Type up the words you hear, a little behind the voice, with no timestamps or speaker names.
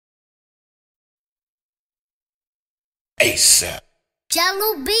ASAP.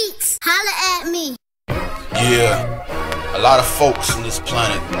 Jello Beats, holla at me. Yeah, a lot of folks on this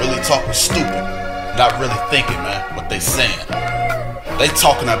planet really talking stupid, not really thinking, man, what they saying. They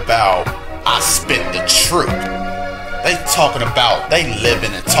talking about, I spit the truth. They talking about, they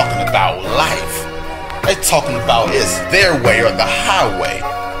living and talking about life. They talking about it's their way or the highway.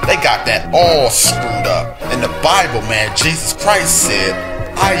 They got that all screwed up. In the Bible, man, Jesus Christ said,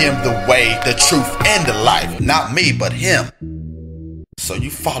 I am the way, the truth, and the life. Not me, but him. So you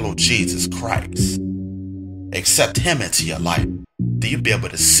follow Jesus Christ. Accept him into your life. Then you'll be able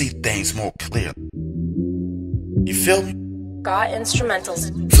to see things more clearly. You feel me? Got instrumentals.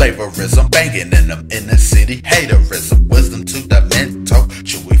 Flavorism banging in them in the city. Haterism, wisdom to the mental.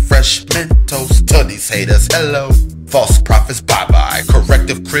 Chewy fresh Mentos to these haters. Hello. False prophets, bye-bye.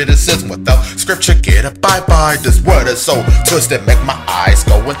 Corrective criticism without scripture, get a bye-bye. This word is so twisted, make my eyes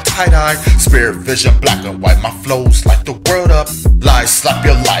go in tie-dye. Spirit vision, black and white, my flows light the world up. Lies slap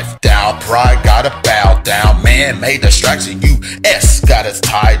your life down, pride gotta bow down. Man-made distraction, US got us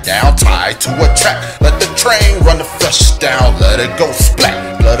tied down. Tied to a track, let the train run the flesh down. Let it go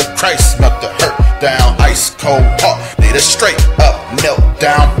splat, blood of Christ melt the hurt down. Ice cold heart, need a straight up melt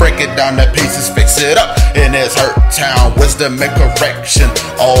down. Break it down to pieces, fix it up in this hurt town. Wisdom and correction,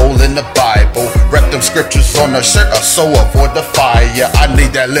 all in the Bible. Wrap them scriptures on the shirt, or so avoid the fire. I need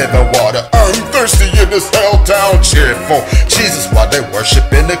that living water. I'm thirsty in this hell town. Cheer for Jesus while they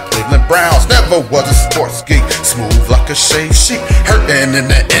worshiping the Cleveland Browns. Never was a sports geek, smooth like a shaved sheep. Hurting in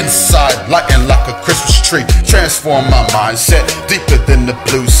the inside, lighting like a Christmas tree. Transform my mindset deeper than the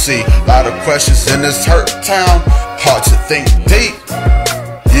blue sea. Lot of questions in this hurt town, hard to think deep.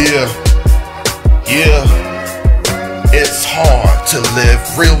 Yeah, it's hard to live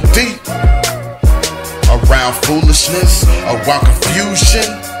real deep around foolishness, around confusion.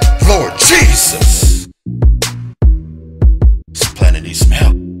 Lord Jesus, this planet needs some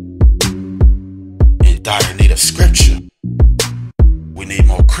help. In dire need of scripture. We need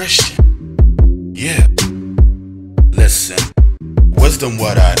more Christian. Yeah, listen. Wisdom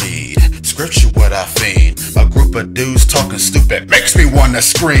what I need, scripture what I fiend. A group of dudes talking stupid makes me wanna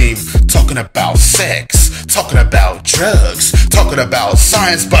scream. Talking about sex, talking about drugs, talking about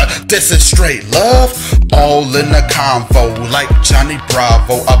science, but this is straight love. All in the convo, like Johnny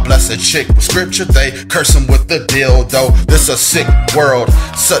Bravo. A blessed chick with scripture, they curse him with the dildo. This a sick world,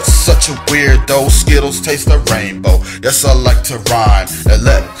 such a weirdo. Skittles taste the rainbow. Yes, I like to rhyme and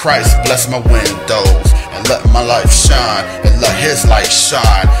let Christ bless my windows. And let my life shine, and let his light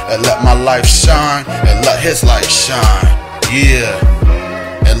shine. And let my life shine, and let his light shine. Yeah,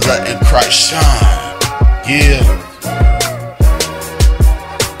 and letting Christ shine. Yeah.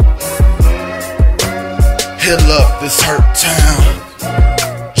 Heal up this hurt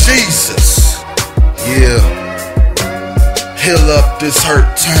town. Jesus. Yeah. Heal up this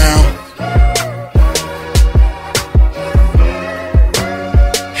hurt town.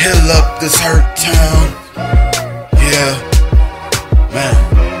 Heal up this hurt town. Yeah, man.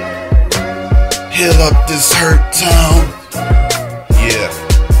 Heal up this hurt town. Yeah,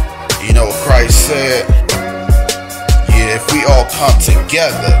 you know what Christ said? Yeah, if we all come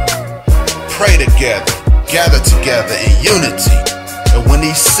together, pray together, gather together in unity, and when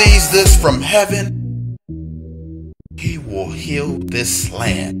he sees this from heaven, he will heal this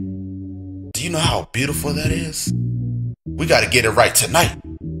land. Do you know how beautiful that is? We gotta get it right tonight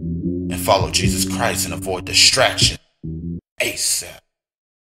and follow Jesus Christ and avoid distraction ASAP.